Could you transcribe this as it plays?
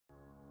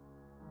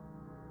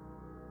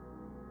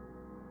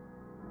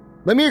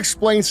Let me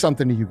explain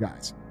something to you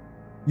guys.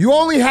 You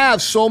only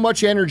have so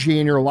much energy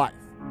in your life.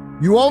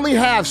 You only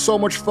have so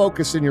much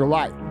focus in your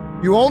life.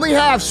 You only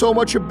have so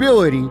much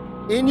ability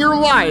in your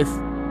life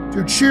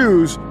to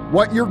choose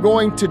what you're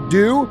going to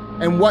do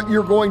and what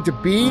you're going to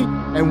be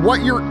and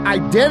what your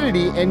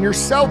identity and your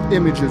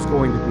self-image is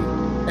going to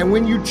be. And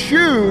when you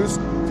choose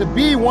to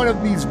be one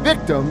of these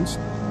victims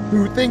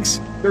who thinks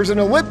there's an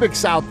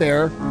Olympics out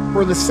there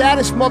for the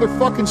saddest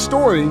motherfucking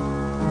story,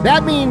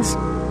 that means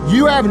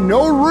you have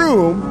no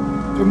room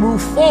to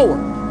move forward.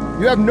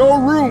 You have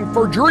no room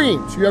for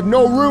dreams. You have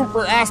no room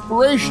for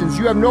aspirations.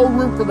 You have no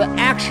room for the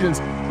actions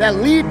that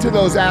lead to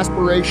those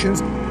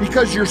aspirations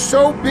because you're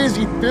so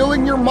busy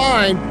filling your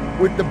mind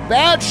with the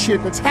bad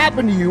shit that's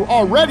happened to you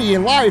already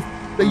in life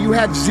that you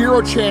have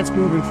zero chance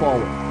moving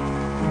forward.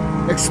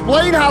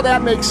 Explain how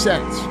that makes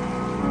sense.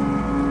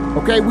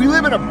 Okay, we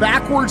live in a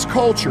backwards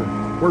culture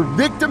where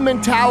victim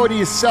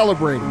mentality is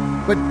celebrated,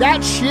 but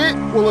that shit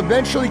will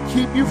eventually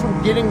keep you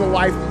from getting the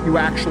life that you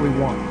actually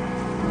want.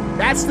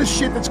 That's the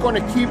shit that's going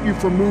to keep you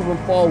from moving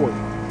forward,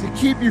 to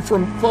keep you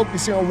from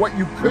focusing on what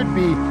you could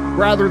be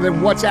rather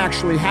than what's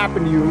actually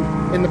happened to you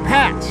in the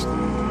past.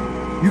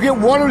 You get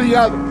one or the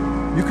other.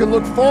 You can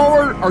look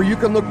forward or you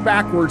can look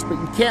backwards, but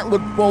you can't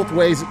look both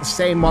ways at the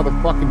same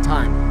motherfucking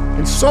time.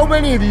 And so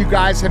many of you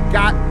guys have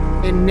got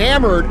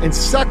enamored and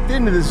sucked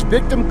into this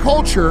victim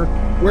culture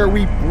where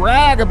we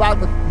brag about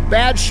the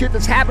bad shit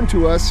that's happened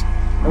to us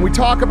and we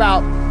talk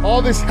about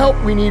all this help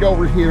we need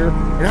over here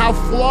and how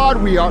flawed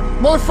we are.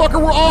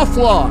 Motherfucker, we're all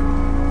flawed.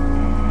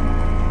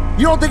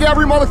 You don't think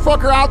every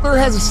motherfucker out there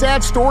has a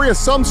sad story of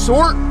some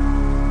sort?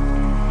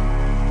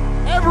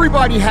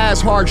 Everybody has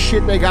hard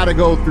shit they gotta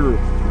go through.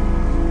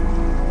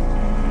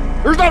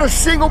 There's not a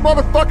single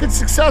motherfucking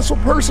successful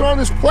person on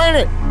this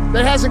planet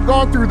that hasn't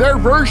gone through their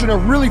version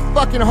of really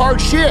fucking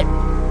hard shit.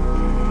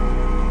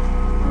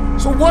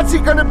 So what's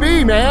it gonna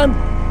be, man?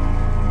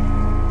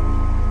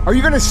 Are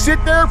you gonna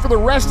sit there for the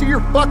rest of your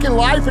fucking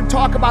life and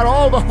talk about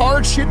all the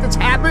hard shit that's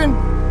happened?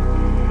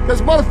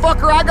 Because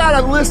motherfucker, I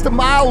got a list a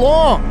mile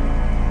long.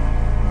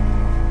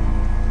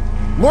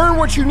 Learn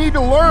what you need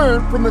to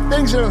learn from the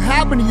things that have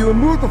happened to you and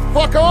move the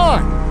fuck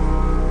on.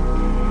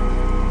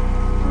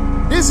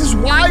 This is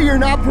why you're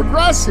not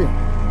progressing.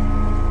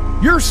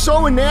 You're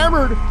so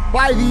enamored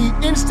by the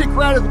instant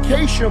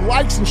gratification of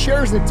likes and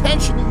shares and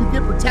attention that you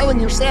get for telling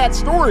your sad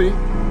story,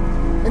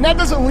 and that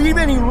doesn't leave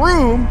any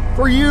room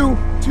for you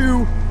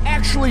to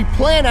actually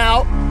plan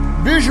out,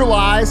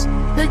 visualize,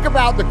 think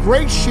about the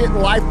great shit in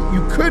life that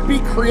you could be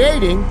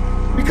creating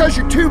because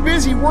you're too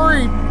busy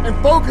worried and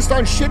focused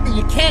on shit that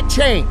you can't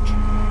change.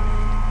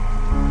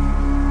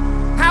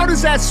 How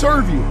does that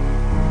serve you?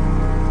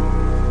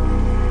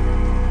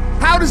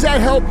 How does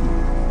that help you?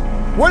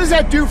 What does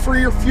that do for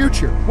your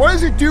future? What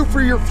does it do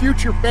for your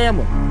future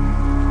family?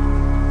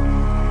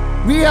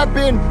 We have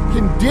been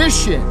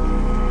conditioned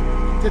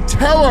to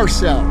tell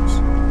ourselves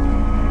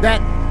that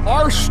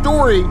our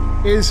story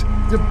is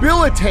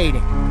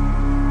debilitating,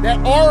 that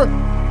our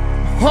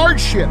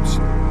hardships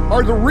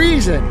are the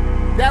reason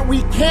that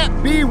we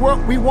can't be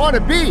what we want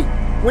to be,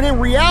 when in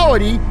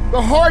reality,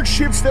 the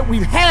hardships that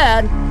we've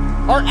had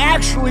are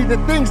actually the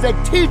things that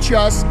teach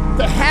us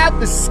to have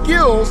the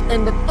skills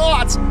and the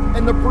thoughts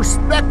and the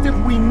perspective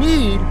we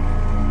need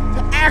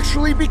to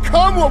actually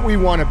become what we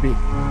want to be.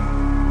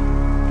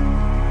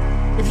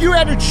 If you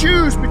had to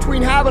choose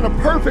between having a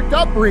perfect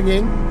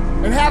upbringing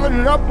and having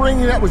an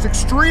upbringing that was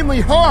extremely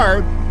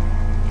hard,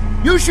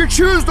 you should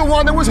choose the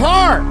one that was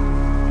hard,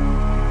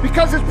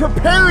 because it's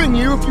preparing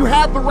you, if you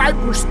have the right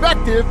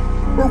perspective,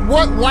 for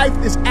what life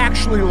is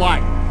actually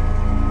like.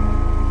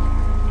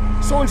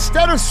 So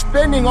instead of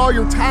spending all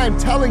your time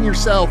telling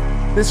yourself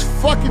this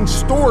fucking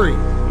story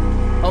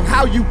of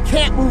how you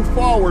can't move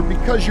forward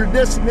because you're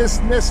this and this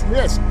and this and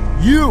this,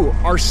 you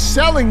are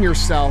selling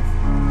yourself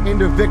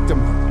into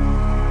victimhood.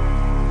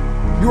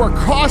 You are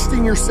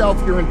costing yourself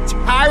your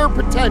entire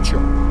potential.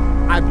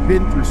 I've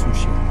been through some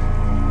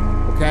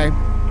shit, okay?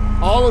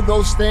 All of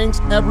those things,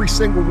 every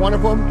single one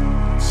of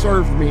them,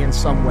 served me in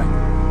some way.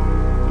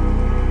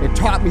 It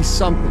taught me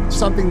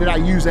something that I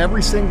use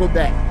every single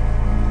day.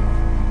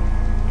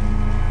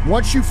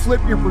 Once you flip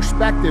your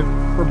perspective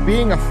from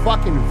being a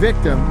fucking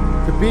victim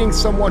to being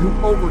someone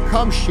who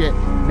overcomes shit,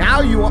 now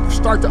you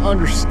start to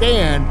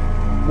understand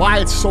why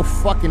it's so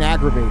fucking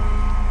aggravating.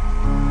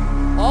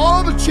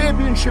 All the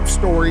championship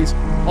stories,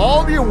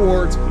 all the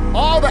awards,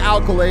 all the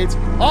accolades,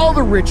 all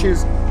the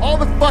riches, all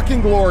the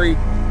fucking glory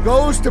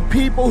goes to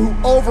people who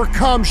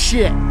overcome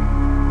shit.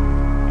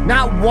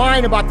 Not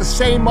whine about the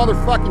same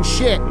motherfucking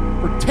shit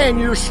for 10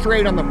 years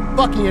straight on the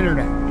fucking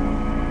internet.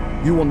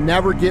 You will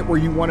never get where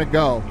you want to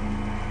go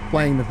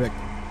playing the victim.